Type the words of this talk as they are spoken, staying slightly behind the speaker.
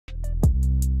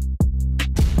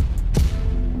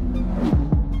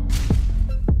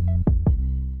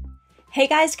Hey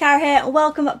guys, Dakara here and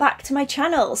welcome back to my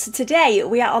channel. So today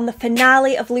we are on the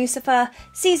finale of Lucifer,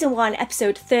 season 1,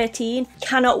 episode 13.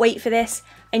 Cannot wait for this.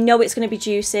 I know it's going to be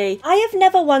juicy. I have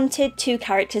never wanted two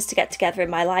characters to get together in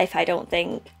my life, I don't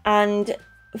think. And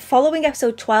following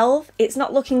episode 12, it's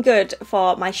not looking good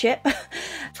for my ship.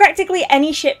 Practically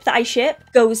any ship that I ship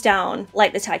goes down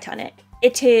like the Titanic.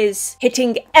 It is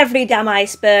hitting every damn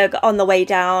iceberg on the way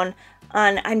down.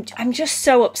 And I'm just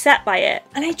so upset by it.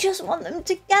 And I just want them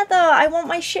together. I want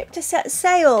my ship to set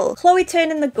sail. Chloe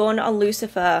turning the gun on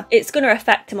Lucifer. It's going to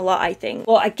affect him a lot, I think.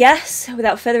 But I guess,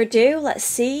 without further ado, let's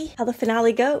see how the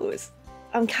finale goes.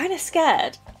 I'm kind of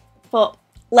scared, but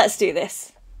let's do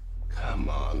this. Come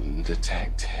on,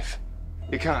 detective.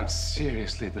 You can't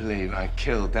seriously believe I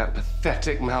killed that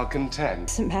pathetic malcontent.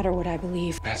 Doesn't matter what I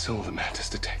believe. That's all that matters,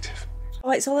 detective. Oh,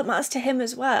 it's all that matters to him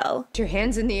as well. Put your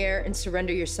hands in the air and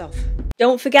surrender yourself.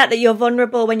 Don't forget that you're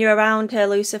vulnerable when you're around her,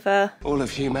 Lucifer. All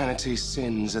of humanity's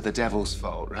sins are the devil's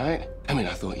fault, right? I mean,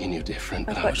 I thought you knew different,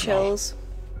 but I've I got was chills.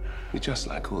 wrong. You're just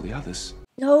like all the others.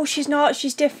 No, she's not.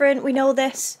 She's different. We know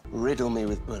this. Riddle me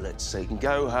with bullets so you can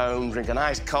go home, drink a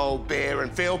nice cold beer,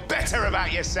 and feel better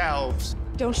about yourselves.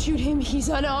 Don't shoot him. He's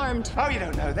unarmed. Oh, you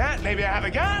don't know that? Maybe I have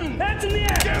a gun. That's in the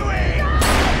air. Do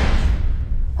it!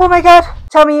 Oh my god.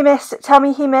 Tell me you missed. Tell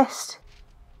me he missed.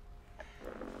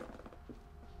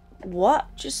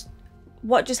 What just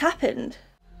happened?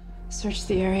 Search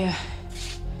the area.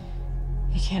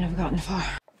 He can't have gotten far.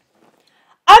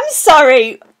 I'm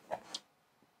sorry.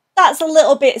 That's a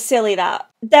little bit silly, that.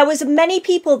 There was many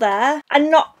people there,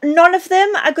 and none of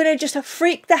them are gonna just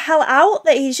freak the hell out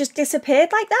that he's just disappeared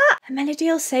like that. And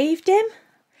Menadiel saved him,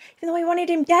 even though he wanted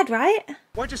him dead, right?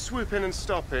 Why'd you swoop in and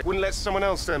stop it? Wouldn't let someone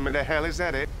else send me to hell, is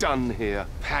that it? Done here.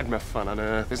 Had my fun on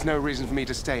Earth. There's no reason for me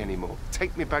to stay anymore.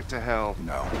 Take me back to hell.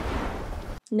 No.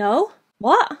 No?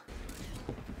 What?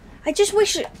 I just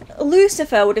wish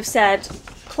Lucifer would have said,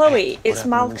 Chloe, it's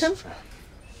Malcolm.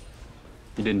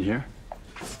 You didn't hear?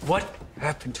 What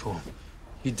happened to him?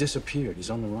 He disappeared. He's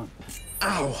on the run.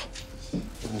 Ow!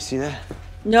 Let me see that.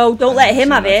 No, don't let him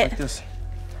have it. Like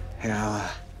yeah,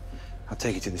 I'll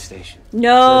take you to the station.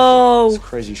 No. It's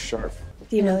crazy sharp.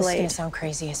 Demon This is blade. gonna sound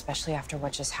crazy, especially after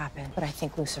what just happened, but I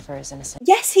think Lucifer is innocent.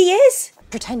 Yes, he is.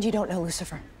 Pretend you don't know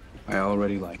Lucifer. I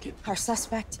already like it. Our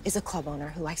suspect is a club owner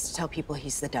who likes to tell people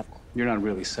he's the devil. You're not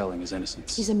really selling his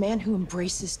innocence. He's a man who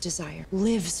embraces desire,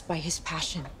 lives by his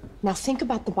passion. Now think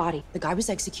about the body. The guy was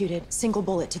executed, single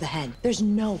bullet to the head. There's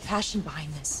no passion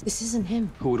behind this. This isn't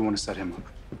him. Who would want to set him up?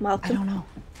 I Malcolm. don't know.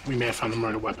 We may have found the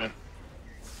murder weapon.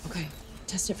 Okay,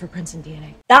 test it for prints and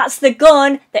DNA. That's the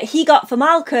gun that he got for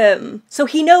Malcolm. So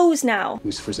he knows now.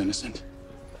 Lucifer's innocent.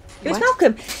 It was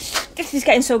Malcolm. This is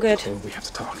getting so good. Oh, we have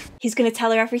to talk. He's gonna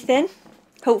tell her everything.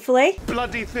 Hopefully.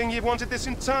 Bloody thing you've wanted this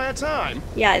entire time?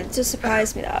 Yeah, it just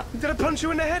surprised me that. Did I punch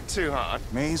you in the head too hard?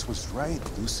 Maze was right,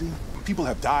 Lucy. People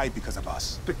have died because of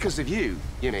us. Because of you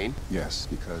mean? Yes,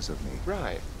 because of me.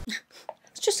 Right.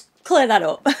 Let's just clear that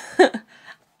up.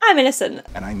 I'm innocent.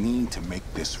 And I need to make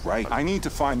this right. I need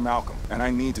to find Malcolm, and I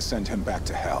need to send him back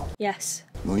to hell. Yes.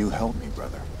 Will you help me,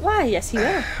 brother? Why? Yes, he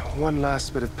will. One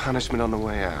last bit of punishment on the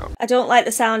way out. I don't like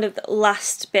the sound of the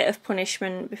last bit of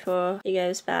punishment before he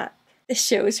goes back. This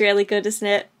show is really good, isn't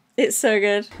it? It's so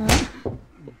good. Huh?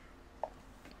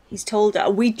 He's told her.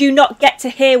 We do not get to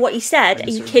hear what he said. Are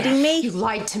you kidding me? You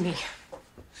lied to me.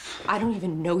 I don't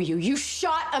even know you. You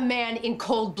shot a man in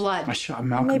cold blood. I shot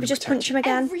Malcolm. Maybe just punch him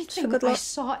again. Just for Everything good I luck.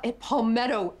 saw at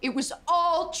Palmetto, it was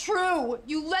all true.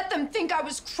 You let them think I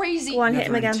was crazy. Go on, hit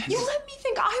him again. intended. You let me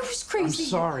think I was I'm crazy.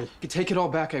 sorry. If you could take it all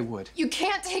back, I would. You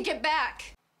can't take it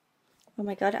back. Oh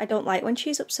my god, I don't like when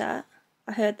she's upset.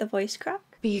 I heard the voice crack.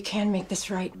 But you can make this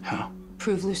right. How?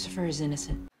 Prove Lucifer is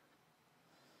innocent.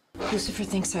 Lucifer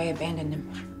thinks I abandoned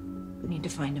him. We need to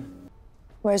find him.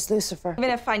 Where's Lucifer? Even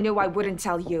if I knew, I wouldn't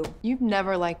tell you. You've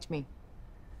never liked me.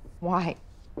 Why?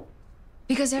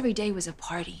 Because every day was a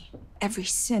party. Every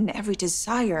sin, every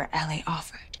desire Ellie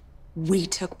offered, we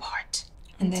took part.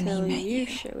 And then he Until met you you.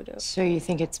 showed up. So you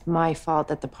think it's my fault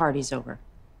that the party's over?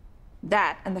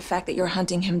 That and the fact that you're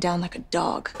hunting him down like a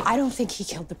dog. I don't think he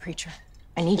killed the preacher.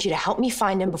 I need you to help me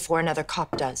find him before another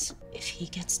cop does. If he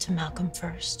gets to Malcolm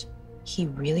first, he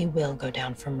really will go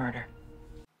down for murder.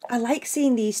 I like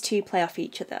seeing these two play off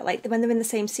each other, like when they're in the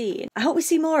same scene. I hope we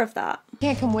see more of that. You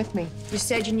can't come with me. You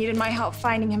said you needed my help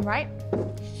finding him, right?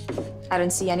 I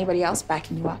don't see anybody else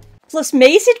backing you up. Plus,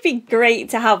 Maze would be great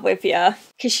to have with you,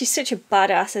 because she's such a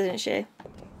badass, isn't she?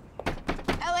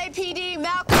 LAPD,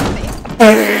 Malcolm.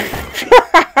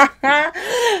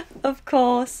 Of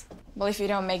course. Well, if you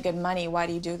don't make good money, why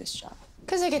do you do this job?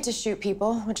 Because I get to shoot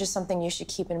people, which is something you should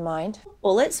keep in mind.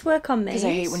 Bullets work on me. Because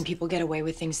I hate when people get away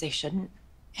with things they shouldn't.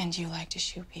 And you like to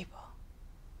shoot people.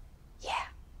 Yeah.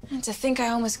 And to think I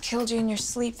almost killed you in your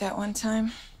sleep that one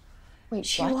time. Wait,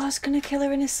 She what? was gonna kill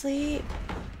her in her sleep.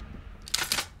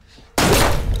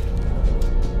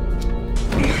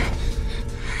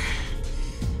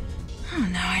 Oh,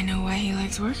 now I know why he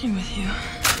likes working with you.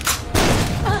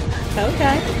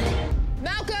 Okay.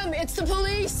 Malcolm, it's the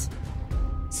police!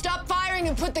 Stop firing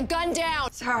and put the gun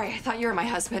down! Sorry, I thought you were my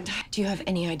husband. Do you have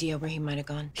any idea where he might have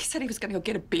gone? He said he was gonna go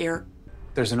get a beer.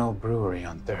 There's an old brewery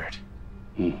on 3rd.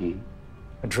 Mm-hmm.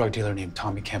 A drug dealer named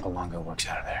Tommy Campolongo works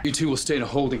out of there. You two will stay in a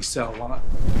holding cell while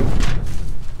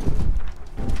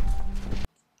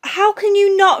How can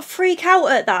you not freak out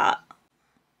at that?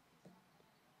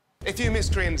 If you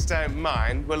miscreants don't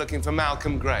mind, we're looking for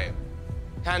Malcolm Graham.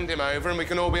 Hand him over and we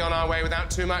can all be on our way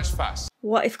without too much fuss.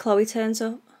 What if Chloe turns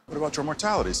up? What about your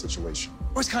mortality situation?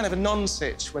 It was kind of a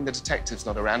non-sitch when the detective's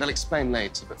not around. I'll explain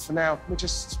later, but for now, we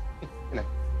just,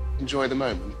 enjoy the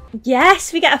moment.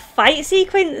 Yes, we get a fight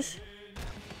sequence.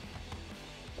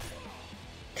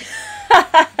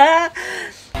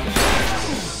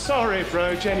 Sorry,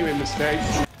 bro. Genuine mistake.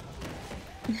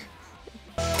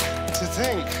 To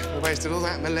think we wasted all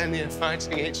that millennia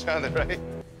fighting each other, right?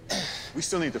 We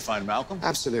still need to find Malcolm.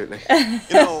 Absolutely.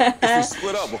 If we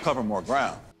split up, we'll cover more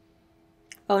ground.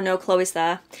 Oh no, Chloe's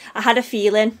there. I had a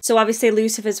feeling. So obviously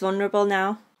Lucifer's vulnerable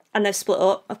now. And they've split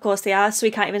up. Of course they are, so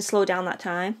he can't even slow down that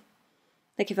time.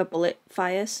 Like if a bullet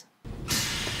fires.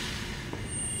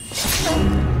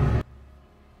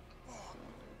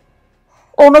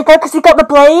 Oh my god, because he got the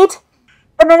blade?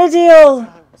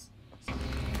 Amenadiel!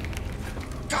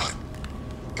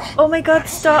 Oh my god,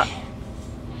 stop.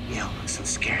 You don't look so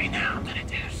scary now,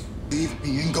 Amenadiel. Leave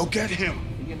me and go get him.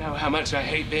 You know how much I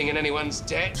hate being in anyone's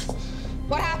debt?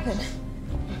 What happened?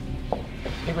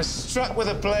 He was struck with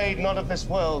a blade not of this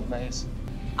world, mate.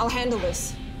 I'll handle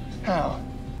this. How?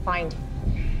 Fine.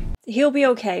 He'll be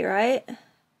okay, right?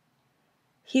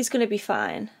 He's gonna be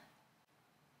fine.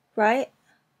 Right?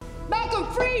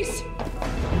 Malcolm, freeze!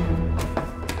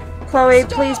 Chloe,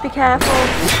 please be careful.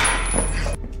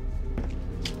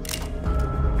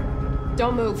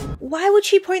 Don't move. Why would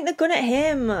she point the gun at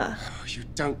him? You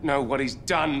don't know what he's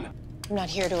done. I'm not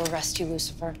here to arrest you,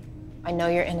 Lucifer. I know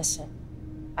you're innocent.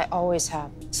 I always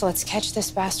have. So let's catch this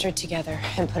bastard together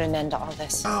and put an end to all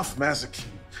this. Off, Masoch.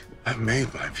 I've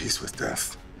made my peace with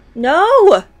death.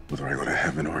 No! Whether I go to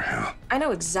heaven or hell, I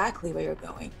know exactly where you're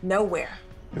going. Nowhere.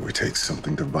 it would take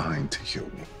something divine to heal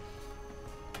me.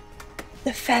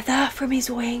 The feather from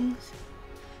his wings.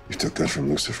 You took that from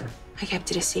Lucifer. I kept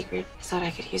it a secret. I thought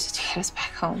I could use it to get us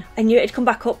back home. I knew it'd come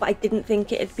back up, but I didn't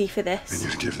think it'd be for And this.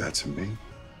 you'd give that to me?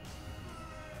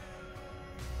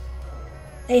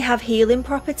 They have healing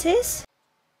properties?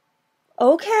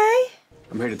 Okay.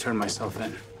 I'm here to turn myself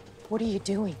in. What are you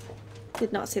doing?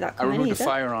 Did not see that I coming removed a either.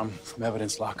 firearm from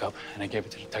evidence lockup, and I gave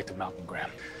it to Detective Malcolm Graham.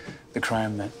 The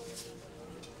crime that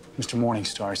Mr.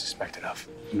 Morningstar is suspected of.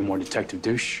 No more detective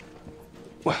douche.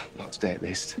 Well, not today at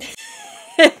least.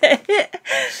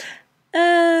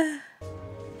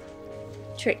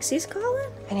 Trixie's calling?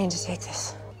 I need to take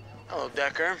this. Hello,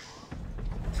 Decker.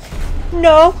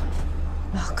 No.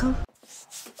 Malcolm?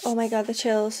 Oh my god, the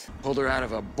chills. Pulled her out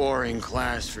of a boring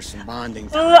class for some bonding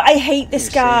time. Ugh, I hate this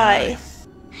Here, say guy. hi.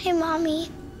 Hey, Mommy.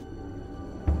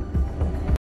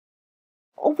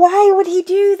 Why would he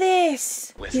do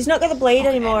this? With He's not got the blade me.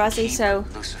 anymore, And has he? keep So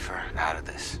Lucifer out of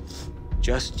this.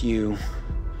 Just you,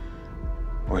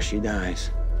 or she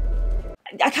dies.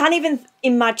 I can't even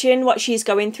imagine what she's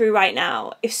going through right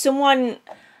now. If someone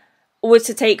was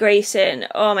to take Grayson,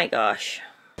 oh my gosh.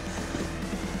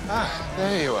 Ah,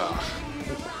 there you are.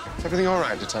 Is everything all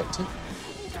right, Detective?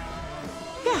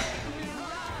 Yeah,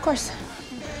 of course.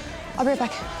 I'll be right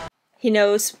back. He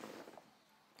knows.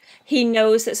 He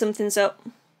knows that something's up.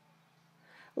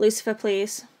 Lucifer,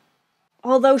 please.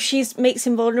 Although she makes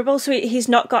him vulnerable, so he's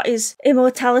not got his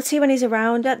immortality when he's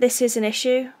around her. This is an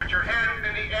issue. Put your hands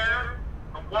in the air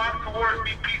and walk towards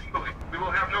me peacefully. We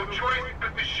will have no choice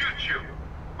but to shoot you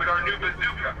with our new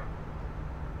bazooka.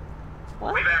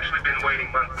 What? We've actually been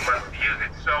waiting months and months to use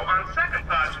it, so on second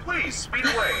thoughts, please speed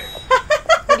away.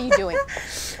 What are you doing?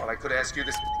 Well, I could ask you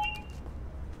this.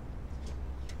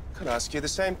 Could ask you the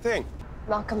same thing.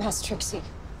 Malcolm has Trixie.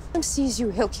 If he sees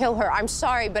you, he'll kill her. I'm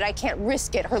sorry, but I can't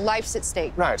risk it. Her life's at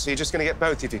stake. Right, so you're just going to get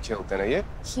both of you killed then, are you?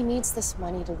 He needs this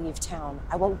money to leave town.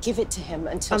 I won't give it to him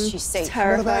until I'm she's safe.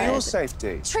 What about terrified. your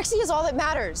safety? Trixie is all that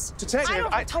matters. Detective, I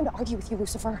don't have time to argue with you,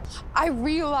 Lucifer. I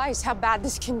realize how bad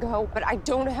this can go, but I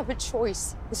don't have a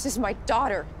choice. This is my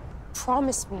daughter.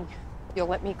 Promise me you'll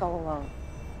let me go alone.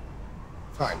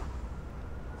 Fine.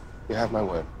 You have my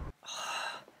word.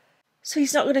 So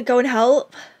he's not gonna go and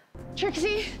help?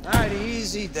 Trixie? All right,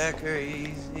 easy, Decker,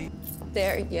 easy.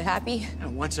 There, you happy?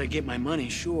 Once I get my money,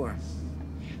 sure.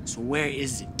 So where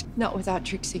is it? Not without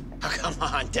Trixie. Oh, come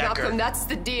on, Decker. Malcolm, that's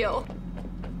the deal.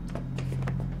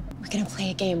 We're gonna play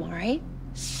a game, all right?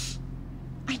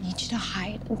 I need you to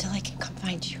hide until I can come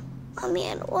find you. Mommy,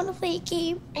 I don't want to play a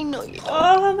game. I know you don't.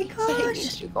 Oh my But I need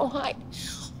gosh. you to go hide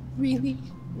really,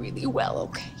 really well,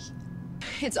 okay?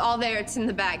 It's all there. It's in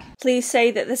the bag. Please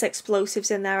say that there's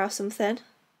explosives in there or something.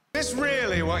 Is this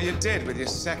really what you did with your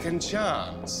second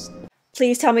chance?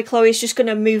 Please tell me Chloe's just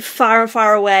gonna move far and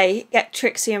far away, get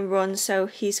Trixie and run so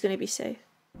he's gonna be safe.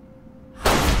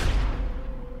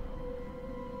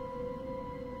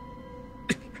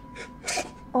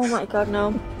 Oh my god,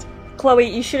 no. Chloe,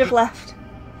 you should have left.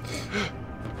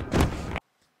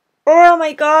 Oh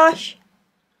my gosh.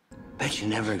 Bet you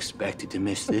never expected to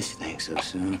miss this thing so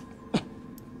soon.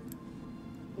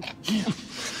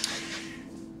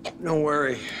 Don't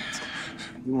worry.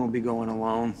 You won't be going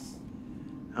alone.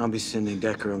 I'll be sending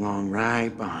Decker along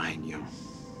right behind you.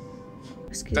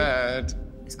 Dad.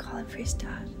 He's calling for his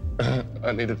dad.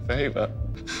 I need a favor.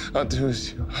 I'll do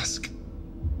as you ask.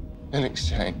 In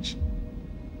exchange,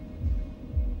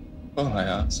 all I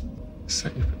ask is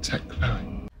that you protect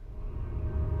Chloe.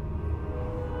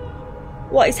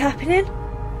 What is happening?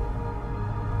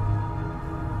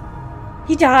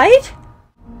 He died?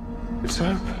 It's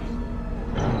open.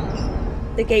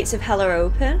 The gates of hell are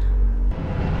open.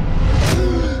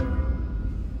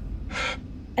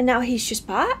 And now he's just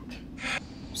back?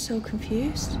 I'm so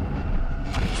confused.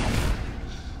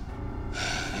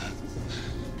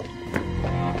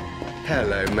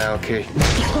 Hello, Malky.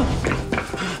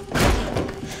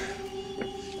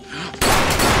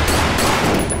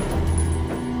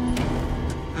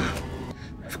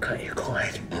 I've got you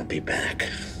quiet. I'll be back.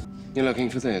 You're looking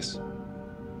for this?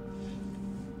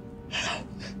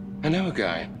 I know a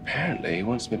guy. Apparently, he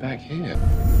wants me back here.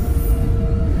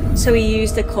 So he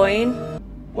used the coin.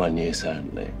 1 year,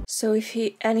 certainly. So if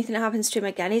anything happens to him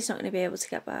again, he's not going to be able to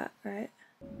get back, right?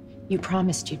 You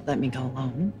promised you'd let me go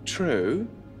alone. True,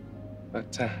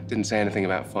 but didn't say anything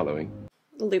about following.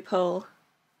 Loophole.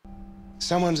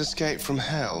 Someone's escaped from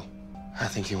hell. I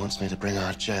think he wants me to bring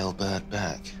our jailbird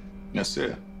back. Yes,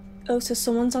 sir. Oh, so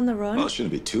someone's on the run? Well, it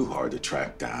shouldn't be too hard to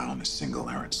track down a single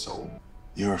errant soul.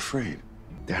 You're afraid.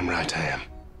 Damn right I am.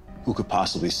 Who could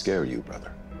possibly scare you,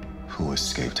 brother? Who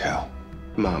escaped hell?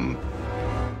 Mum.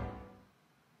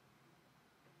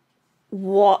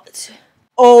 What?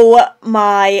 Oh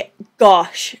my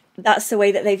gosh. That's the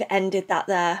way that they've ended that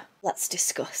there. Let's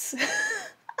discuss.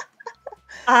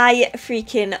 I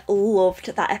freaking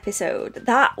loved that episode.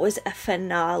 That was a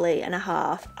finale and a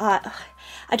half. I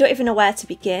don't even know where to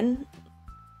begin.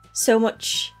 So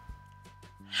much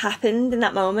happened in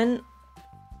that moment.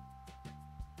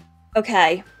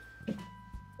 Okay.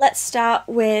 Let's start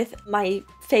with my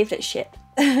favourite ship.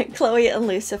 Chloe and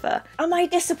Lucifer. Am I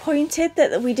disappointed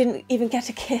that we didn't even get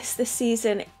a kiss this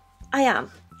season? I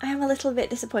am. I am a little bit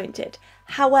disappointed.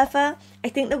 However, I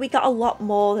think that we got a lot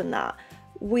more than that.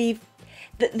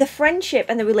 The friendship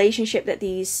and the relationship that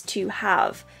these two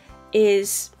have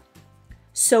is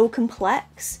so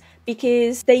complex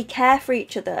because they care for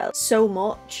each other so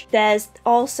much. There's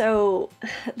also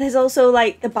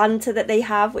like the banter that they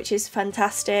have, which is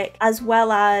fantastic, as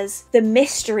well as the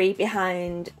mystery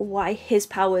behind why his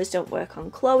powers don't work on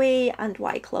Chloe and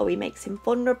why Chloe makes him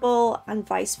vulnerable and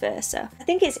vice versa. I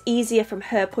think it's easier from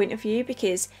her point of view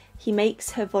because he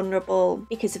makes her vulnerable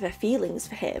because of her feelings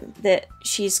for him, that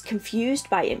she's confused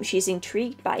by him, she's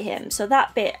intrigued by him. So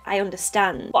that bit I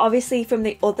understand. But obviously from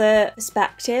the other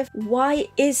perspective, why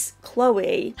is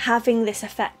Chloe having this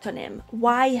effect on him?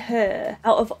 Why her?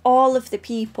 Out of all of the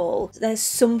people, there's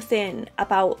something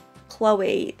about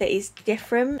Chloe that is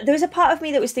different. There was a part of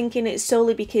me that was thinking it's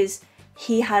solely because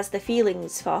he has the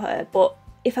feelings for her, but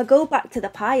if I go back to the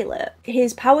pilot,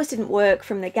 his powers didn't work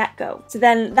from the get-go. So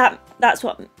then that's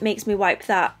what makes me wipe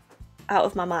that out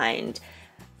of my mind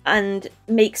and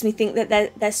makes me think that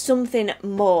there's something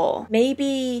more.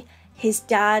 Maybe his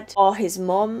dad or his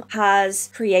mum has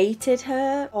created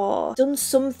her or done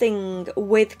something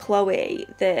with Chloe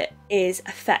that is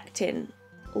affecting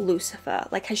Lucifer.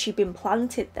 Like, has she been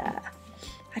planted there?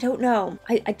 I don't know.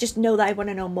 I just know that I want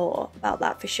to know more about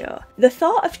that for sure. The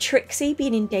thought of Trixie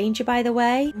being in danger, by the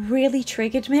way, really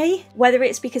triggered me. Whether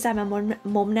it's because I'm a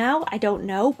mum now, I don't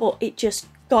know, but it just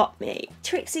got me.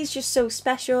 Trixie's just so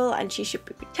special and she should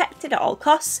be protected at all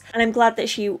costs, and I'm glad that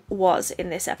she was in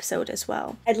this episode as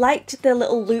well. I liked the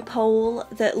little loophole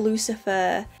that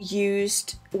Lucifer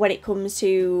used when it comes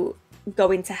to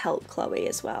going to help Chloe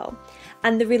as well.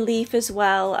 And the relief as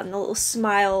well, and the little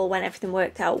smile when everything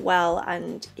worked out well,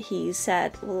 and he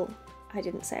said, well, I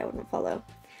didn't say I wouldn't follow.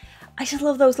 I just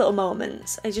love those little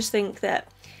moments. I just think that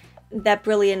they're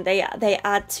brilliant. They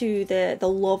add to the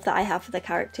love that I have for the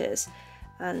characters,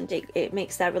 and it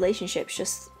makes their relationships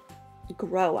just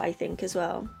grow, I think, as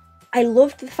well. I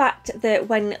loved the fact that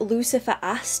when Lucifer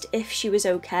asked if she was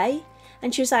okay,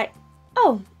 and she was like,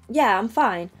 oh, yeah, I'm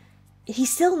fine. He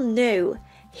still knew.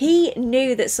 He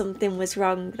knew that something was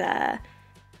wrong there.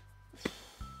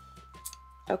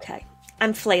 Okay,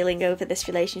 I'm flailing over this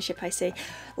relationship, I see.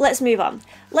 Let's move on.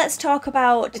 Let's talk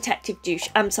about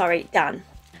Dan.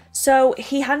 So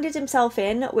he handed himself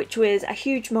in, which was a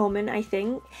huge moment, I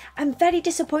think. I'm very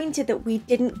disappointed that we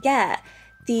didn't get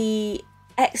the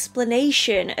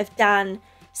explanation of Dan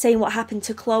saying what happened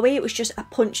to Chloe. It was just a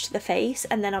punch to the face,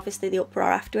 and then obviously the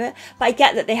uproar after it. But I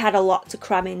get that they had a lot to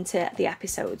cram into the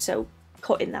episode, so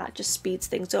cutting that just speeds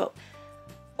things up.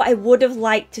 But I would have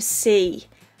liked to see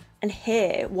and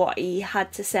hear what he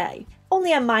had to say.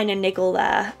 Only a minor niggle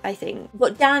there, I think.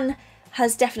 But Dan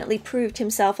has definitely proved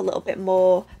himself a little bit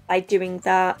more by doing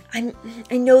that. I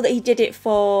know that he did it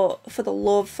for the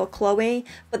love for Chloe,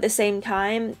 but at the same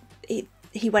time,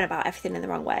 he went about everything in the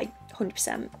wrong way,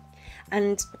 100%.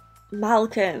 And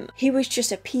Malcolm, he was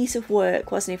just a piece of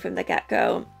work, wasn't he, from the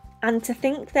get-go? And to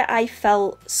think that I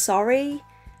felt sorry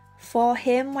for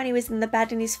him when he was in the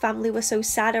bed and his family were so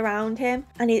sad around him,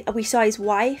 and we saw his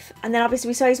wife, and then obviously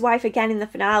we saw his wife again in the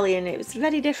finale, and it was a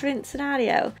very different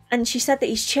scenario, and she said that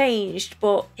he's changed,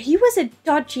 but he was a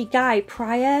dodgy guy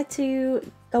prior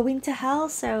to going to hell,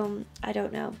 so I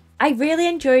don't know. I really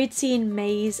enjoyed seeing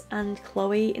Maze and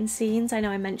Chloe in scenes. I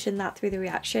know I mentioned that through the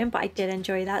reaction, but I did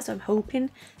enjoy that, so I'm hoping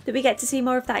that we get to see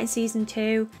more of that in season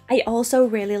 2. I also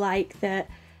really like the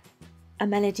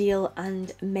Amenadiel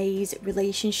and Maze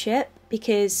relationship,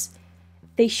 because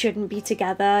they shouldn't be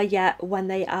together, yet when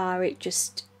they are, it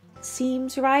just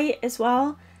seems right as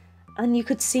well. And you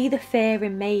could see the fear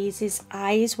in Maze's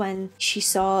eyes when she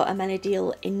saw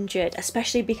Amenadiel injured,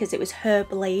 especially because it was her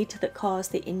blade that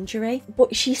caused the injury.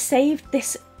 But she saved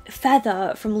this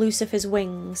feather from Lucifer's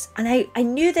wings, and I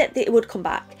knew that it would come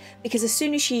back, because as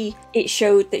soon as it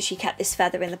showed that she kept this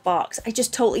feather in the box, I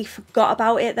just totally forgot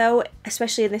about it though,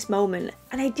 especially in this moment.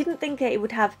 And I didn't think that it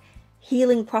would have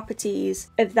healing properties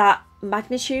of that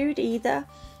magnitude either.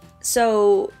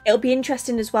 So it'll be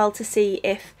interesting as well to see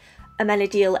if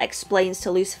Amenadiel explains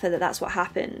to Lucifer that that's what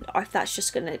happened, or if that's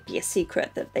just going to be a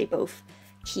secret that they both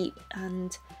keep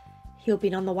and he'll be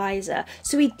none the wiser.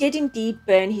 So he did indeed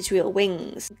burn his real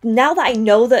wings. Now that I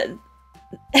know that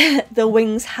the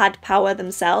wings had power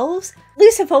themselves,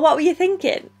 Lucifer, what were you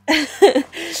thinking?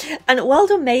 And well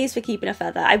done, Maze, for keeping a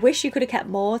feather. I wish you could have kept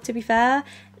more, to be fair.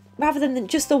 Rather than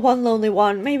just the one lonely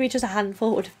one, maybe just a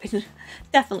handful would have been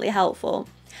definitely helpful.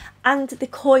 And the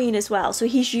coin as well. So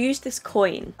he's used this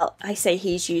coin. Well, I say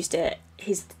he's used it.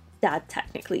 His dad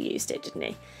technically used it, didn't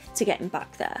he? To get him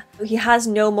back there. He has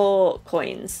no more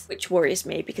coins, which worries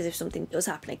me, because if something does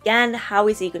happen again, how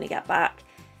is he going to get back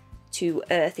to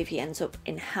Earth if he ends up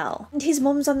in hell? And his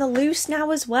mum's on the loose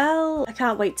now as well. I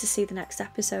can't wait to see the next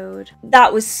episode.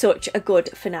 That was such a good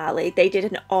finale. They did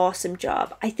an awesome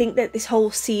job. I think that this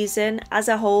whole season as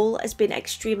a whole has been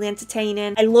extremely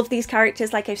entertaining. I love these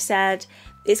characters, like I've said.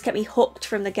 It's kept me hooked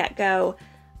from the get-go.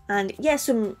 And yeah,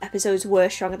 some episodes were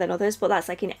stronger than others, but that's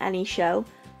like in any show.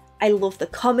 I love the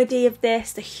comedy of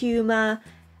this, the humour.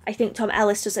 I think Tom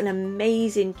Ellis does an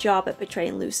amazing job at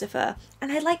portraying Lucifer.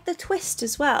 And I like the twist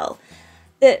as well.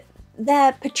 That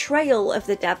their portrayal of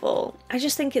the devil, I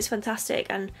just think it's fantastic.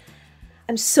 And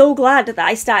I'm so glad that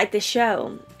I started this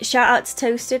show. Shout out to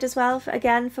Toasted as well,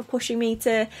 again, for pushing me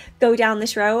to go down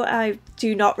this road. I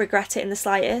do not regret it in the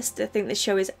slightest. I think this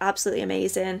show is absolutely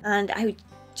amazing, and I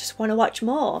just want to watch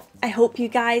more. I hope you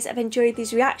guys have enjoyed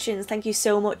these reactions. Thank you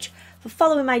so much for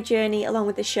following my journey along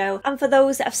with the show, and for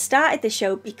those that have started the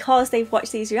show because they've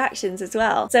watched these reactions as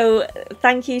well. So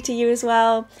thank you to you as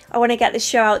well. I want to get this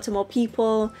show out to more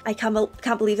people. I can't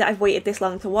believe that I've waited this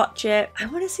long to watch it. I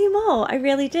want to see more, I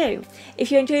really do.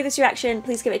 If you enjoyed this reaction,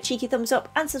 please give it a cheeky thumbs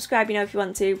up and subscribe, you know, if you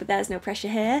want to, but there's no pressure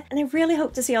here. And I really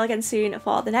hope to see you all again soon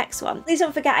for the next one. Please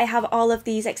don't forget I have all of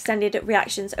these extended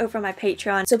reactions over on my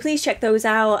Patreon, so please check those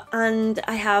out. And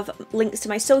I have links to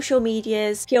my social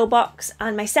medias, PO Box,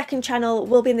 and my second channel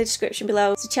will be in the description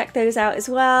below, so check those out as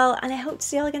well. And I hope to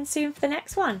see you all again soon for the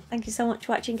next one. Thank you so much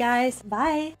for watching, guys.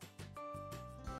 Bye.